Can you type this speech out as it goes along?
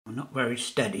Not very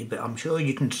steady, but I'm sure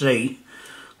you can see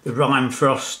the rime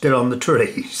frost still on the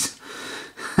trees.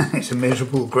 It's a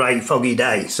miserable grey foggy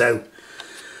day, so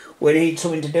we need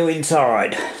something to do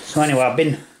inside. So anyway, I've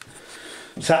been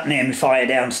sat near my fire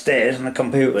downstairs and the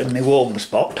computer in my warm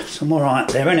spot, so I'm alright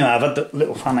there. Anyway, I've had the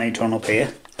little fan heater on up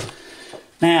here.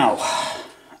 Now,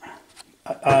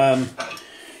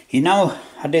 you know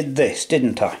I did this,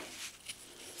 didn't I?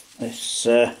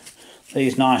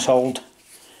 These nice old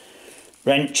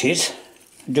wrenches,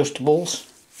 adjustables,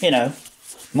 you know,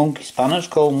 monkey spanners,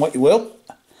 call them what you will.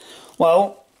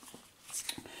 Well,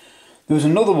 there was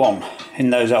another one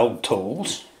in those old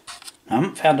tools. I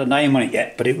haven't found a name on it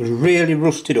yet, but it was really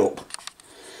rusted up.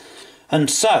 And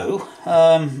so,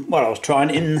 well, I was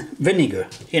trying it in vinegar.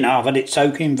 You know, I've had it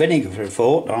soaking in vinegar for a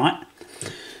fortnight.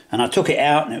 And I took it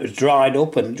out and it was dried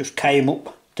up and just came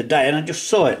up today and I just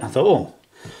saw it and I thought, oh,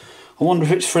 I wonder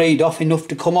if it's freed off enough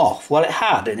to come off. Well, it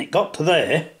had, and it got to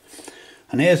there.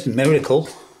 And here's the miracle.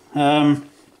 I'll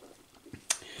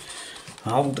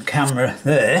hold the camera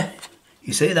there.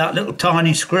 You see that little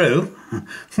tiny screw?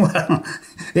 Well,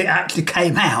 it actually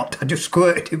came out. I just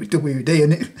squirted it with WD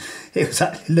and it was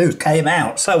actually loose, came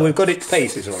out. So we've got it to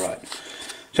pieces, all right.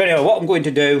 So anyway, what I'm going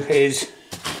to do is,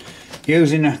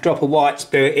 using a drop of white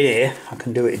spirit in here, I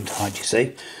can do it inside, you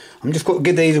see. I'm just going to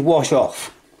give these a wash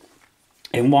off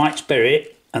in white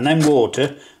spirit and then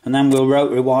water, and then we'll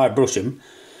rotary wire brush them,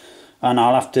 and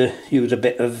I'll have to use a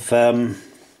bit of down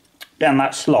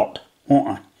that slot, won't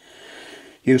I?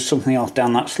 Use something else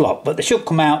down that slot, but they should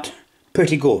come out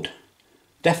pretty good.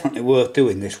 Definitely worth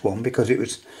doing this one because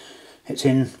it's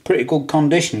in pretty good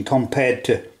condition compared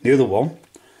to the other one,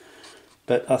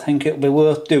 but I think it'll be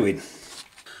worth doing.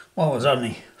 Well, there's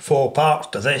only 4 parts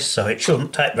to this, so it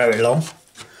shouldn't take very long,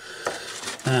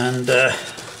 and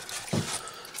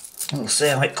we'll see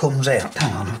how it comes out.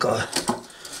 Hang on, I've got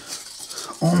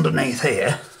underneath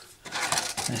here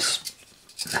this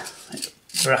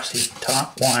brassy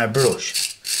type wire brush.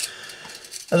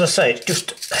 As I say, it's just,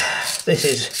 this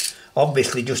is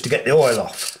obviously just to get the oil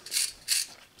off,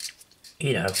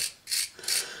 you know.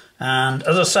 And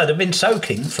as I said, they've been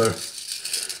soaking for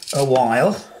a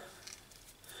while,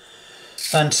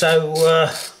 and so,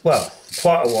 well,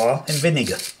 quite a while in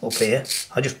vinegar up here.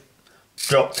 I just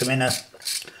dropped them in a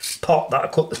pot that I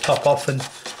cut the top off and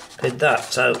did that.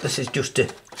 So this is just to,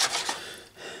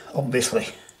 obviously,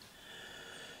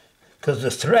 because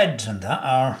the threads and that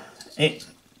are, it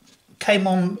came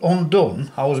on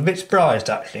undone. I was a bit surprised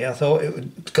actually. I thought it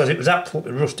would, because it was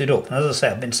absolutely rusted up, and as I say,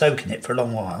 I've been soaking it for a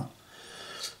long while.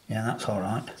 Yeah, that's all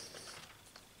right.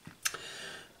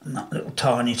 And that little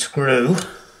tiny screw,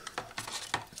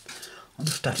 I'll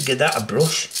just have to give that a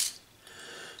brush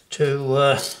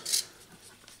to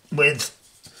with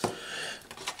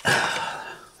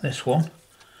this one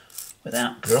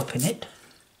without dropping it.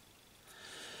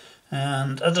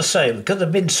 And as I say, because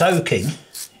they've been soaking,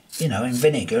 you know, in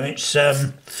vinegar, it's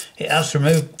it has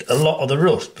removed a lot of the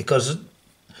rust, because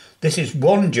this is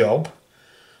one job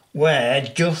where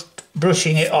just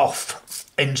brushing it off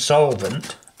in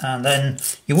solvent and then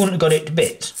you wouldn't have got it to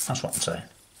bits. That's what I'm saying.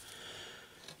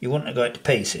 You wouldn't have got it to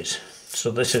pieces. So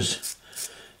this has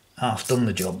half done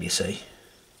the job, you see.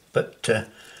 But as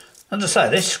I say,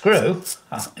 this screw,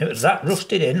 it was that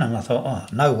rusted in, and I thought, oh,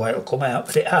 no way it'll come out,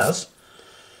 but it has.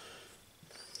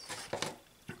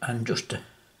 And just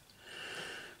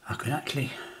I can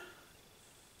actually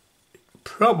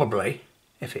probably,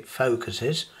 if it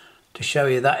focuses, to show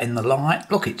you that in the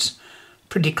light. Look, it's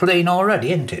pretty clean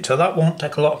already, isn't it? So that won't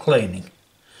take a lot of cleaning.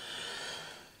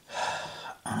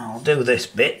 And I'll do this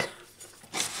bit.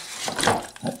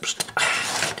 Oops,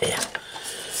 dear.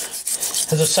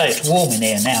 As I say, it's warm in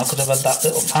here now because I've had that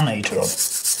little fan heater on,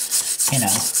 you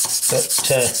know, but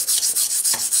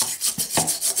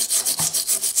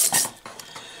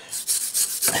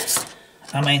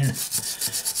I mean,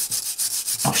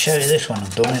 I'll show you this one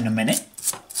I've done in a minute.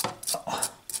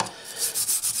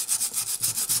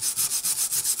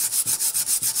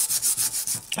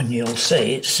 And you'll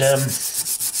see it's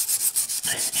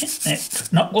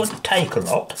not going to take a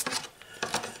lot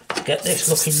to get this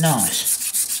looking nice.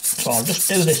 So I'll just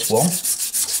do this one.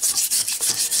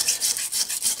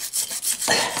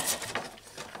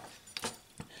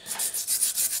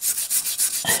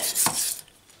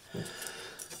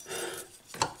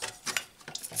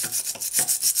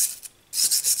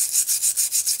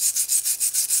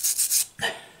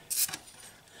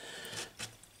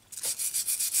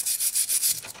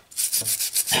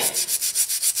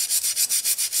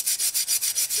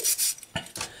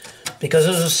 Because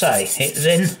as I say, it's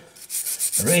in.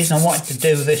 The reason I wanted to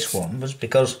do this one was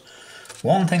because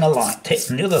one thing I liked it,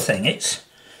 and the other thing, it's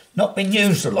not been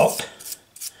used a lot.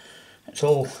 It's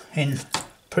all in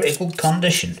pretty good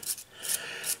condition.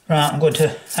 Right, I'm going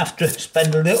to have to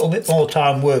spend a little bit more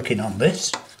time working on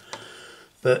this,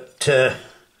 but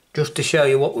just to show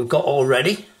you what we've got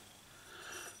already.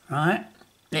 Right,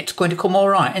 it's going to come all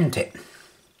right, isn't it?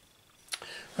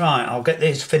 Right, I'll get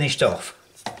these finished off.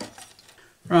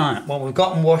 Right, well, we've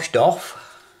got them washed off.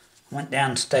 Went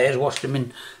downstairs, washed them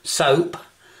in soap,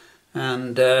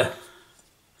 and that,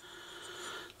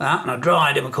 and I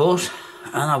dried them, of course,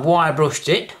 and I've wire brushed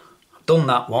it. I've done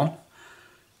that one.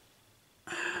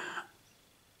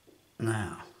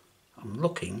 Now, I'm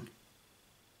looking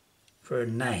for a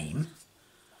name.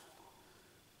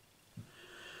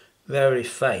 Very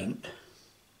faint.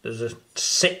 There's a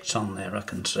 6 on there, I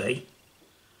can see.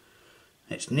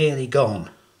 It's nearly gone.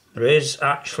 There is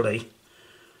actually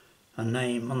a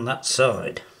name on that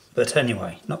side, but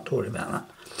anyway, not to worry about that.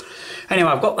 Anyway,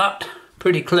 I've got that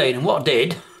pretty clean, and what I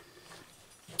did,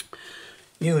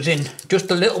 using just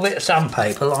a little bit of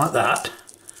sandpaper like that,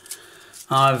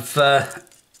 I've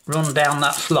run down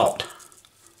that slot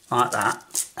like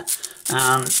that,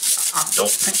 and I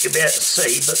don't think you'll be able to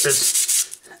see, but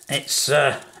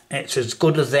it's as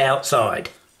good as the outside.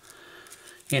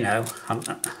 You know,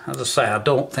 as I say, I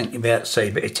don't think you'll be able to see,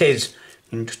 but it is.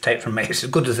 You can just take it from me, it's as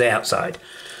good as the outside.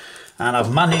 And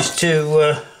I've managed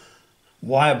to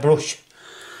wire brush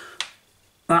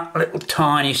that little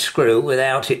tiny screw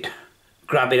without it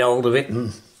grabbing hold of it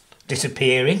and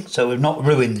disappearing, so we've not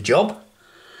ruined the job.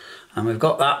 And we've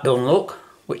got that done, look,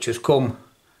 which has come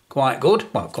quite good.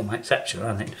 Well, come exceptional,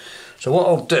 hasn't it? So what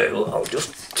I'll do, I'll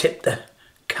just tip the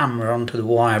camera onto the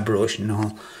wire brush and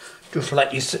I'll just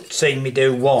let you see me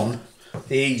do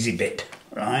the easy bit,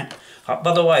 right?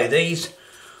 By the way, these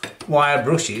wire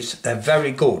brushes, they're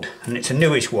very good, and it's a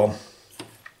newish one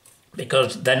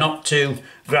because they're not too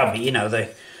grabby, you know,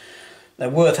 they're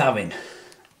worth having.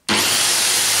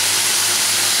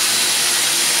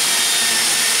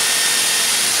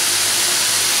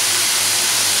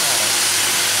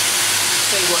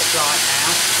 See what it's like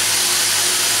now.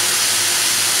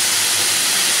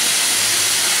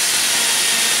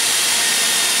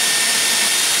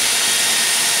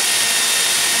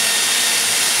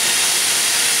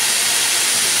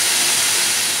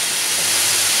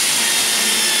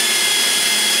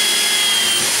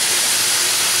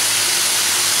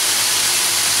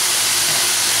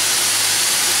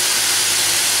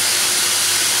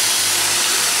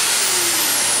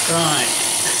 Right,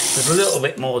 there's a little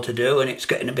bit more to do and it's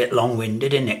getting a bit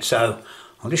long-winded, isn't it? So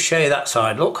I'll just show you that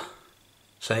side, look,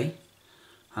 see?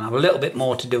 And I have a little bit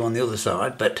more to do on the other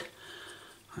side, but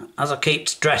as I keep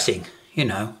stressing, you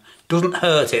know, doesn't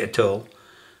hurt it at all,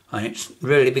 and it's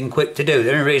really been quick to do.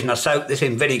 The only reason I soaked this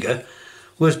in vinegar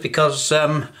was because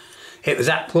it was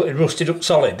absolutely rusted up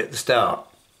solid at the start.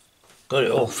 Got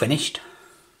it all finished.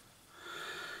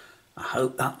 I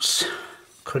hope that's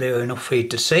clear enough for you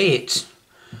to see. It's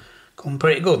come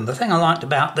pretty good, and the thing I liked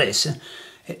about this,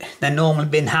 they've normally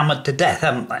been hammered to death,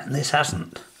 haven't they, and this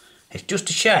hasn't. It's just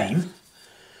a shame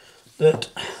that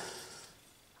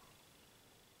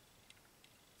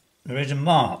there is a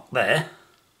mark there.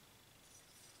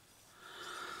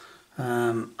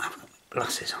 I've got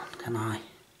glasses on, can I?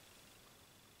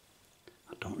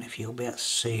 I don't know if you'll be able to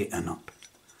see it or not.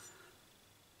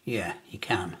 Yeah, you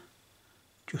can.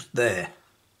 Just there.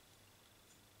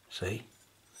 See?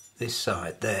 This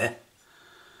side there.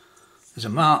 There's a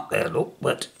mark there, look,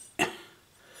 but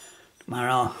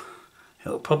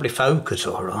it'll probably focus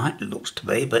all right, it looks to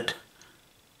be, but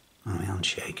my hand's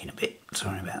shaking a bit,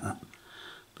 sorry about that.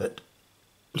 But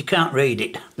you can't read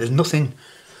it, there's nothing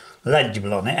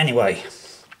legible on it anyway.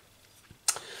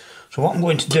 So what I'm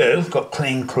going to do, I've got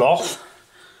clean cloth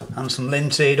and some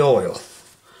linseed oil.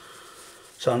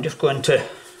 So I'm just going to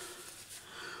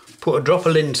put a drop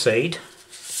of linseed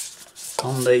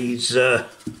on these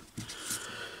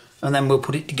and then we'll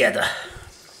put it together.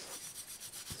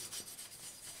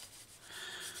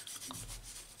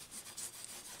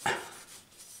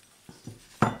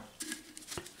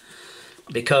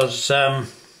 Because as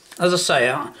I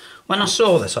say, when I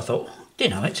saw this I thought, you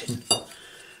know, it's in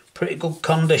pretty good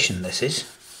condition, this is,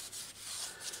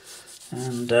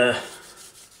 and I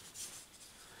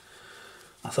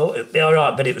thought it'd be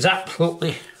alright, but it was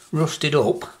absolutely rusted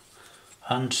up.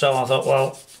 And so I thought,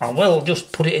 well, I will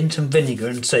just put it in some vinegar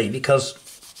and see, because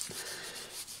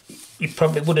you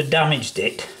probably would have damaged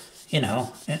it, you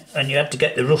know, and you had to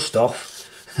get the rust off,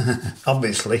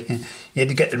 obviously. You had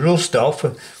to get the rust off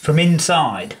from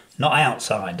inside, not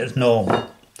outside, as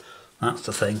normal. That's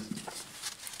the thing.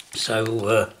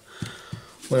 So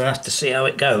we'll have to see how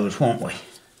it goes, won't we?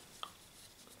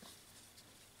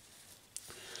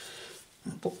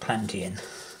 I'll put plenty in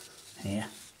here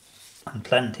and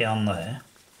plenty on there.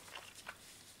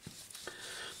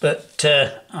 But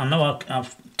I know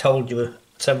I've told you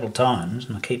several times,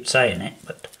 and I keep saying it,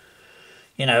 but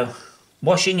you know,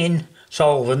 washing in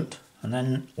solvent and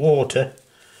then water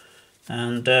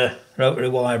and rotary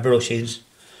wire brushes,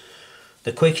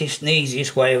 the quickest and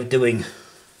easiest way of doing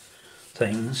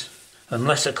things,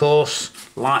 unless of course,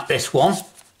 like this one,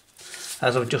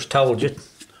 as I've just told you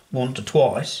once or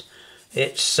twice,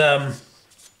 it's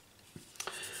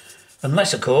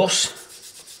unless of course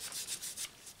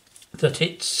that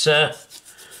it's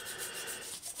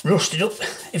rusted up.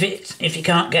 If you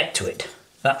can't get to it,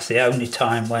 that's the only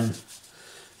time when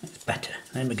it's better.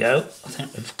 There we go. I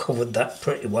think we've covered that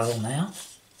pretty well now.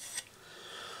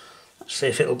 Let's see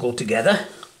if it'll go together,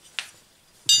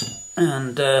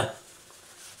 and then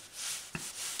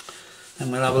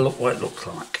we'll have a look what it looks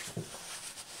like.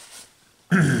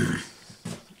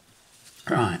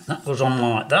 Right, that goes on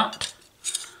like that.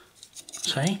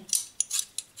 See?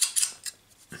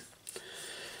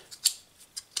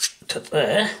 To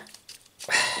there.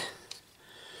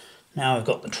 Now we've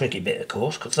got the tricky bit, of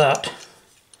course, because that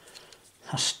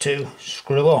has to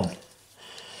screw on.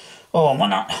 Oh, and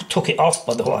when I took it off,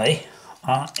 by the way,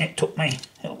 it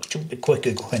should be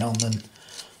quicker going on than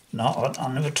not. I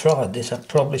never tried this. I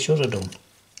probably should have done,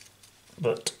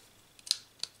 but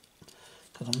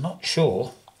because I'm not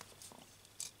sure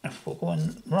if we're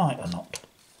going right or not.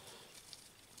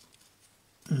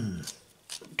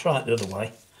 Try it the other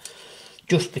way.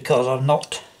 Just because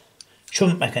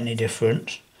shouldn't make any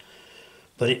difference,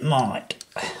 but it might.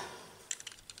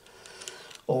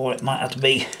 Or it might have to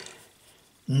be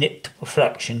nipped a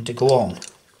fraction to go on.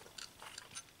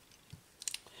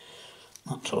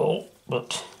 That's all,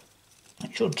 but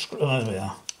it should screw. There we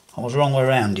are. I was wrong way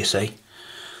around, you see.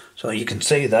 So you can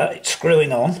see that it's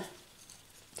screwing on.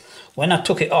 When I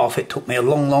took it off, it took me a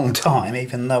long time,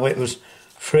 even though it was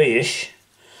free-ish.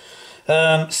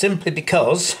 Simply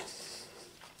because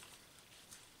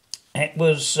it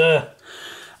was, I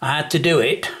had to do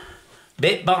it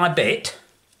bit by bit,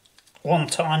 one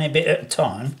tiny bit at a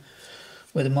time,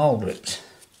 with the mould rips.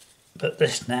 But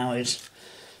this now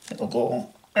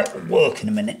it'll work in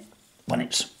a minute when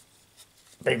it's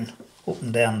been up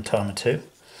and down a time or two.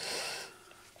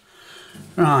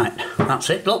 Right, that's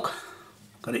it, look,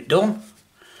 got it done.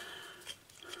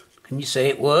 Can you see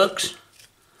it works?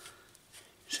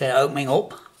 See it opening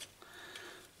up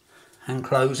and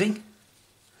closing.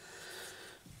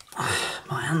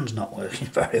 My hand's not working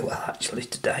very well actually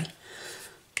today.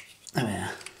 There we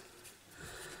are.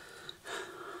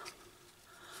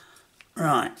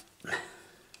 Right.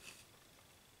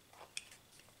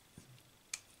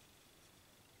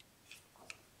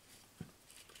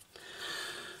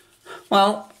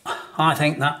 Well, I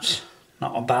think that's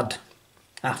not a bad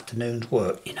afternoon's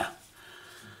work, you know.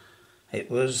 It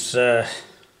was,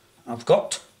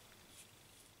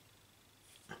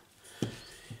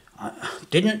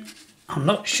 I'm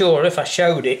not sure if I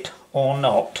showed it or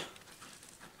not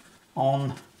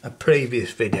on a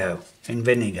previous video in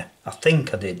vinegar. I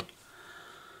think I did.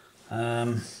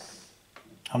 I'm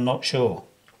not sure.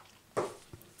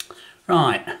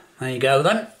 Right, there you go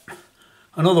then.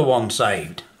 Another one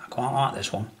saved. I quite like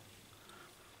this one.